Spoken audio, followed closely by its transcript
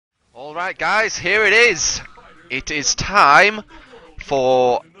Alright guys, here it is. It is time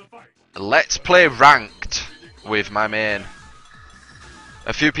for Let's Play Ranked with my main.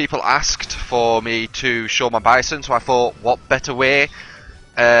 A few people asked for me to show my bison, so I thought what better way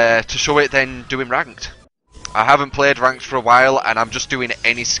to show it than doing Ranked. I haven't played Ranked for a while and I'm just doing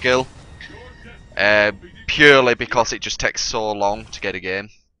any skill. Purely because it just takes so long to get a game.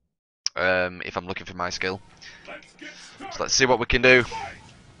 If I'm looking for my skill. So let's see what we can do.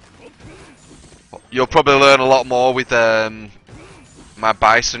 You'll probably learn a lot more with my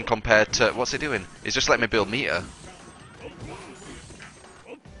bison compared to... What's he doing? He's just letting me build meter.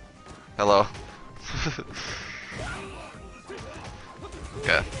 Hello.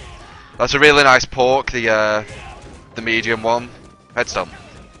 Okay. That's a really nice pork, the medium one. Head stomp.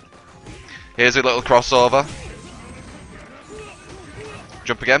 Here's a little crossover.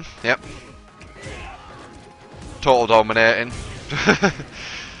 Jump again. Yep. Total dominating.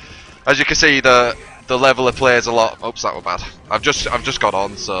 As you can see, the level of play is a lot. Oops, that was bad. I've just got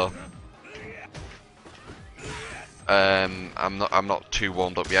on, so I'm not too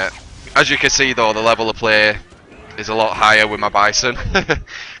warmed up yet. As you can see, though, the level of play is a lot higher with my bison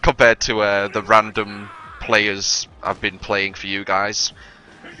compared to the random players I've been playing for you guys.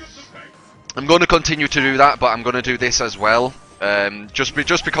 I'm going to continue to do that, but I'm going to do this as well, just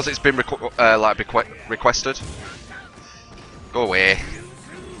because it's been requested. Go away.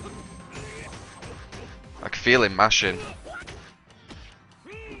 I can feel him mashing.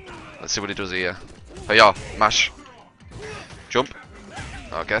 Let's see what he does here. Hey, yo, mash. Jump.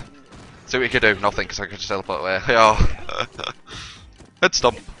 Okay. See what you can do. Nothing, because I can just teleport away. Hey, yo. Head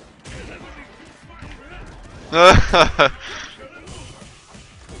stomp.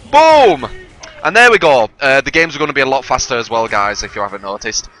 Boom! And there we go. The games are going to be a lot faster as well, guys, if you haven't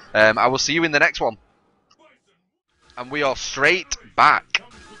noticed. I will see you in the next one. And we are straight back.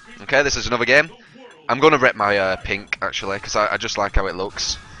 Okay, this is another game. I'm going to rep my pink, actually, because I just like how it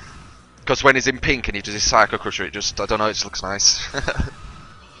looks. Because when he's in pink and he does his Psycho Crusher, it just, I don't know, it just looks nice.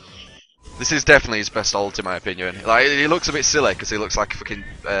 This is definitely his best ult, in my opinion. Like, he looks a bit silly, because he looks like a fucking,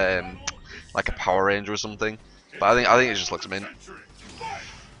 like a Power Ranger or something. But I think it just looks mint.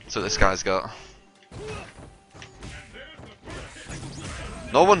 That's what this guy's got.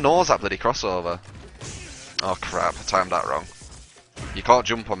 No one knows that bloody crossover. Oh crap, I timed that wrong. You can't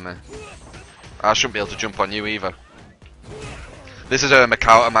jump on me. I shouldn't be able to jump on you either. This is a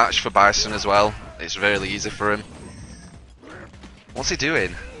counter match for Bison as well. It's really easy for him. What's he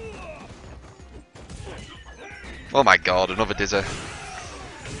doing? Oh my god, another dizzy.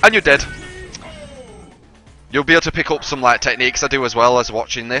 And you're dead. You'll be able to pick up some like techniques I do as well as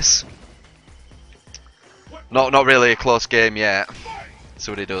watching this. Not really a close game yet.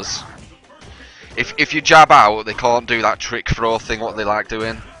 See what he does. If you jab out, they can't do that trick throw thing what they like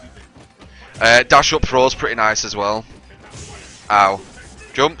doing. Dash up throw's pretty nice as well. Ow.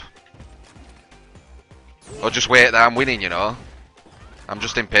 Jump. Or just wait there, I'm winning, you know. I'm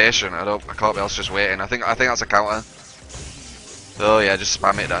just impatient, I can't be else just waiting. I think that's a counter. Oh yeah, just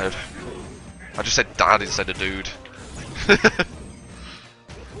spam it, dude. I just said dad instead of dude.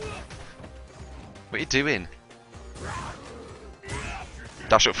 What are you doing?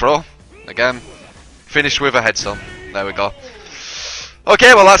 Dash up throw. Again. Finish with a head stomp. There we go.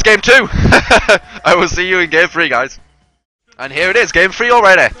 Okay, well that's game 2. I will see you in game 3, guys. And here it is, game 3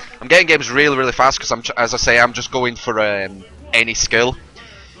 already. I'm getting games really, really fast because as I say, I'm just going for any skill.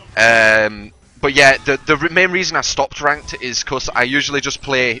 But yeah, the main reason I stopped ranked is because I usually just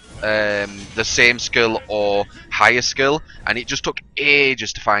play the same skill or higher skill, and it just took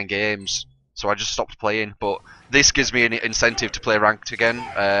ages to find games. So I just stopped playing. But this gives me an incentive to play ranked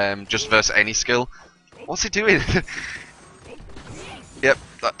again, just versus any skill. What's he doing? Yep,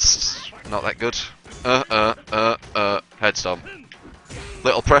 that's not that good. Head stomp.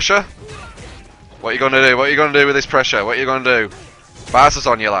 Little pressure. What are you gonna do? What are you gonna do with this pressure? What are you gonna do? Bison's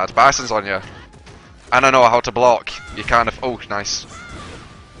on you, lad. Bison's on you. And I know how to block. You kind of... Oh, nice.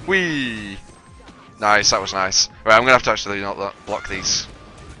 Whee! Nice, that was nice. Right, I'm gonna have to actually not block these.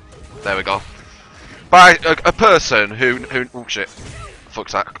 There we go. By a person who... Oh, shit.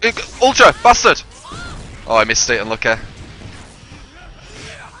 Fuck's that. Ultra! Bastard! Oh, I missed it, unlucky.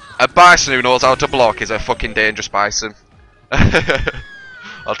 A bison who knows how to block is a fucking dangerous bison.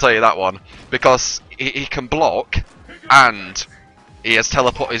 I'll tell you that one. Because he can block, and he has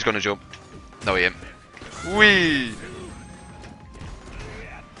teleport. He's gonna jump. No, he ain't. Whee!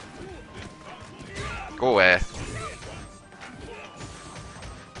 Go away.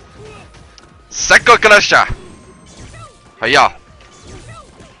 Psycho Crusher! Hiya!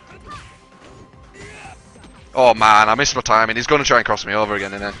 Oh man, I missed my timing. He's going to try and cross me over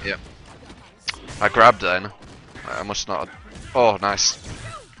again, innit? Yep. I grabbed then. I must not. Oh, nice.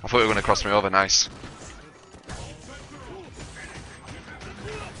 I thought you were going to cross me over. Nice.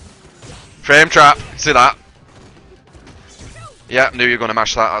 Frame trap. See that? Yeah, knew you were going to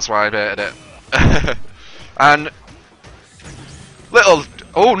mash that. That's why I baited it. And little.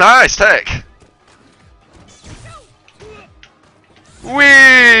 Oh, nice tech.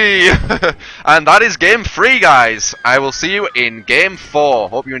 Whee! And that is game 3, guys. I will see you in game 4.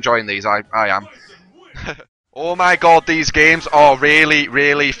 Hope you're enjoying these. I am. Oh my god, these games are really,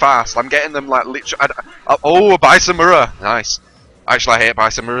 really fast. I'm getting them like literally. Oh, a Bison Mirror. Nice. Actually, I hate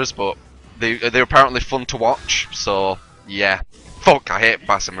Bison Mirrors, but they're apparently fun to watch. So, yeah. Fuck, I hate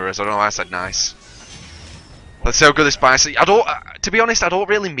Bison Mirrors. I don't know why I said nice. Let's see how good this Bison. To be honest, I don't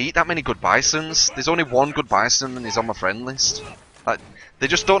really meet that many good Bisons. There's only one good Bison and he's on my friend list. Like, they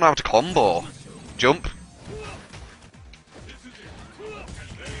just don't know how to combo. Jump.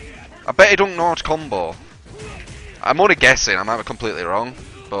 I bet he don't know how to combo. I'm only guessing, I might be completely wrong,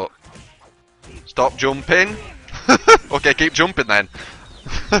 but stop jumping. Okay, keep jumping then.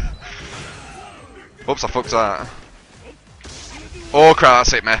 Oops, I fucked that. Oh crap,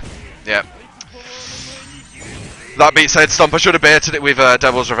 that's it, me. Yep. That beats head stomp. I should have baited it with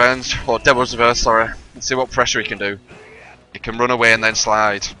Devil's Revenge, or Devil's Reverse, sorry. Let's see what pressure he can do. He can run away and then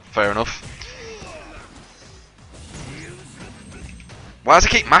slide. Fair enough. Why does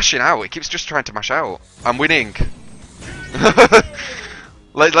he keep mashing out? He keeps just trying to mash out. I'm winning.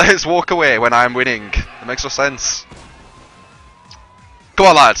 Let's walk away when I'm winning. It makes no sense. Come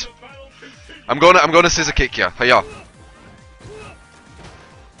on, lad. I'm gonna scissor kick you. Hiya.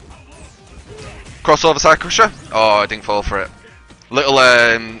 Crossover side crusher. Oh, I didn't fall for it. Little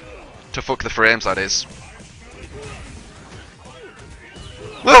to fuck the frames, that is.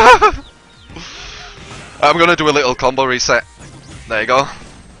 I'm gonna do a little combo reset. There you go.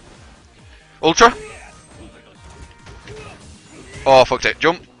 Ultra. Oh, fucked it.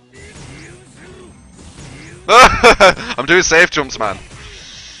 Jump. I'm doing safe jumps, man.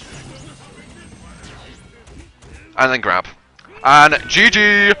 And then grab. And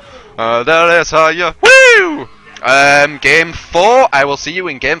GG. There is how you. Woo! Game 4. I will see you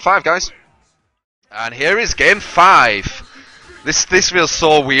in game 5, guys. And here is game 5. This feels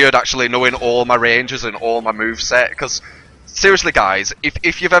so weird, actually, knowing all my ranges and all my moveset. Because seriously, guys,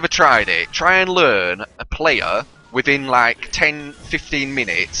 if you've ever tried it, try and learn a player within like 10-15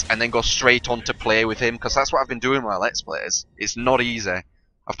 minutes and then go straight on to play with him, because that's what I've been doing with my Let's Plays. It's not easy.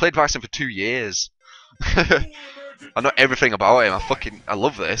 I've played Bison for 2 years. I know everything about him. I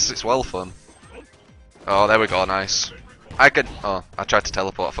love this. It's well fun. Oh, there we go. Nice. Oh, I tried to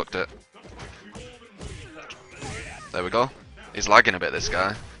teleport. I fucked it. There we go. He's lagging a bit, this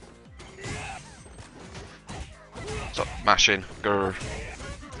guy. Stop mashing. Grr.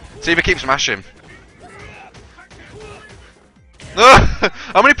 See if he keeps mashing.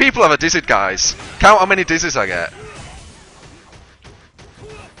 How many people have a dizzied, guys? Count how many dizzies I get.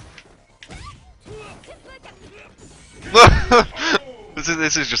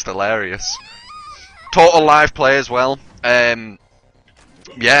 This is just hilarious. Total live play as well. Yeah,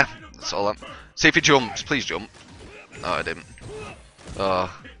 that's all. See if he jumps. Please jump. Oh, I didn't.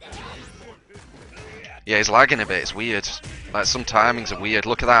 Oh. Yeah, he's lagging a bit. It's weird. Like some timings are weird.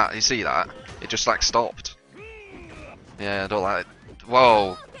 Look at that. You see that? It just like stopped. Yeah, I don't like it.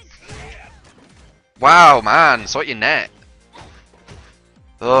 Whoa. Wow, man. Sort your net.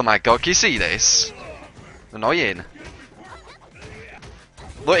 Oh my god. Can you see this? Annoying.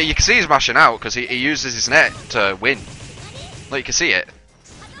 Look, you can see he's mashing out because he uses his net to win. Look, you can see it.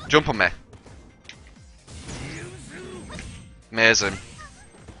 Jump on me. Amazing.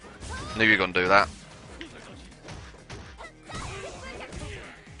 Knew you were going to do that.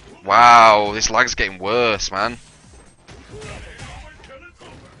 Wow, this lag's getting worse, man.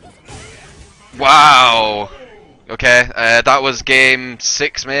 Wow. Okay, that was game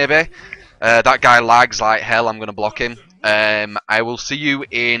 6 maybe. That guy lags like hell. I'm going to block him. I will see you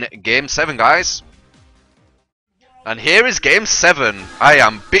in game 7, guys. And here is game 7. I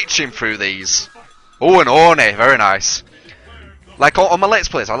am bitching through these. Oh, an Orne. Very nice. Like on my Let's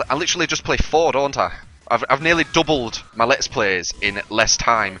Plays, I literally just play 4, don't I? I've nearly doubled my Let's Plays in less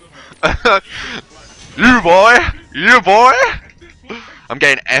time. You boy! You boy! I'm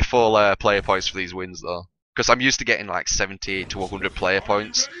getting F-all player points for these wins, though. Because I'm used to getting like 70 to 100 player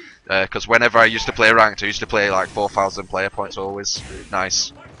points. Because whenever I used to play ranked, I used to play like 4,000 player points always.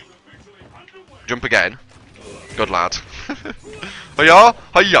 Nice. Jump again. Good lad. Hiya!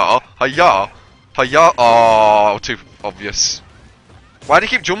 Hiya! Hiya! Hiya! Oh, too obvious. Why do you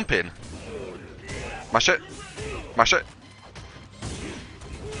keep jumping? Mash it. Mash it.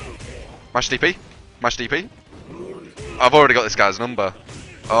 Mash DP. Mash DP. I've already got this guy's number.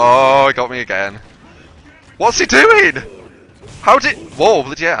 Oh, he got me again. What's he doing? How did... Whoa,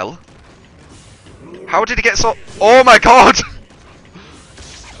 bloody hell. How did he get so... Oh my god!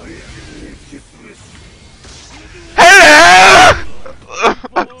 Hello!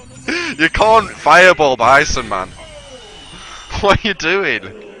 You can't fireball Bison, man. What are you doing?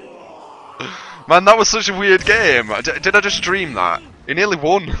 Man, that was such a weird game. Did I just dream that? He nearly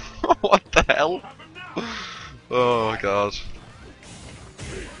won. What the hell? Oh god.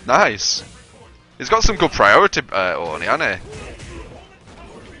 Nice. He's got some good priority on it, hasn't he?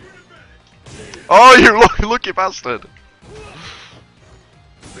 Oh, you lucky bastard!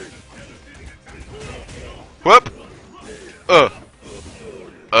 Whoop!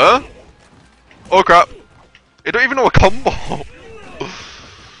 Oh crap! You don't even know a combo!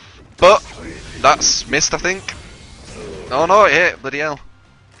 But, that's missed, I think. Oh no, it hit, bloody hell.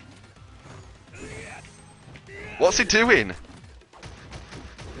 What's he doing?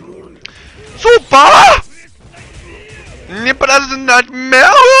 Super!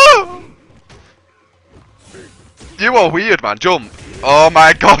 You are weird, man. Jump. Oh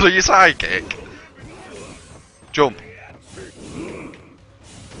my god, are you psychic? Jump.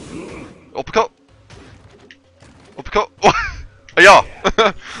 Uppercut. Uppercut. Yeah.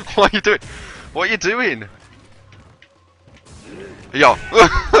 What are you doing? What are you doing? Yeah.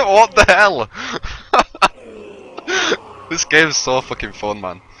 What the hell? This game's so fucking fun,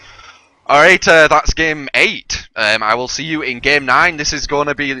 man. Alright, that's game 8. I will see you in game 9. This is going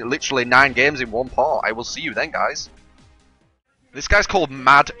to be literally 9 games in one part. I will see you then, guys. This guy's called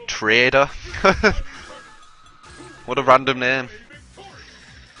Mad Trader. What a random name.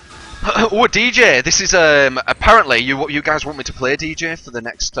 Oh, DJ. This is apparently you guys want me to play DJ for the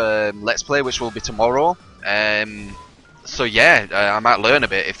next Let's Play, which will be tomorrow. So yeah, I might learn a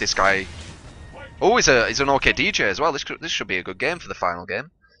bit if this guy. Oh, he's an okay DJ as well. This should be a good game for the final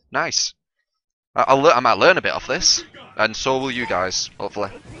game. Nice. I might learn a bit off this, and so will you guys, hopefully.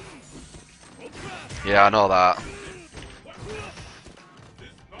 Yeah, I know that.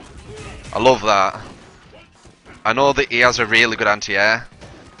 I love that. I know that he has a really good anti-air.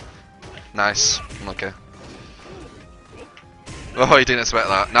 Nice. Okay. Oh, you didn't expect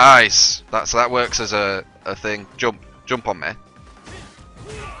that. Nice. So that works as a thing. Jump on me.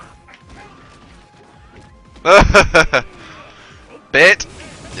 Bait.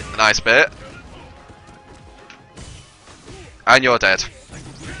 Nice bait. And you're dead.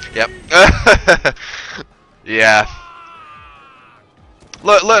 Yep. Yeah.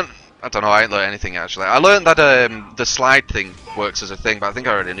 Learn. I don't know. I ain't learned anything actually. I learned that the slide thing works as a thing, but I think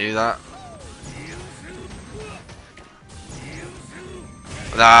I already knew that.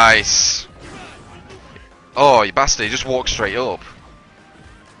 Nice. Oh, you bastard! You just walk straight up.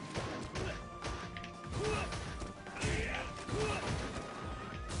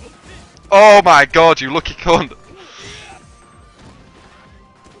 Oh my god, you lucky cunt!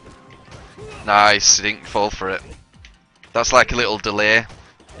 Nice, you didn't fall for it. That's like a little delay.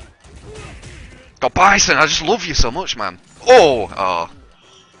 God, Bison, I just love you so much, man. Oh.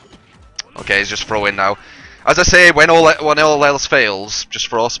 Okay, he's just throwing now. As I say, when all else fails, just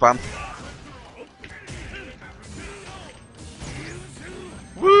throw spam.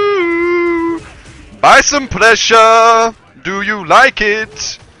 Woo! Bison pressure! Do you like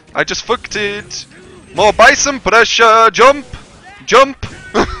it? I just fucked it. More Bison pressure! Jump! Jump!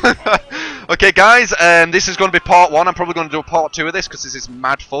 Okay, guys, this is going to be part 1. I'm probably going to do a part 2 of this because this is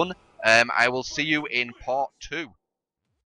mad fun. I will see you in part 2.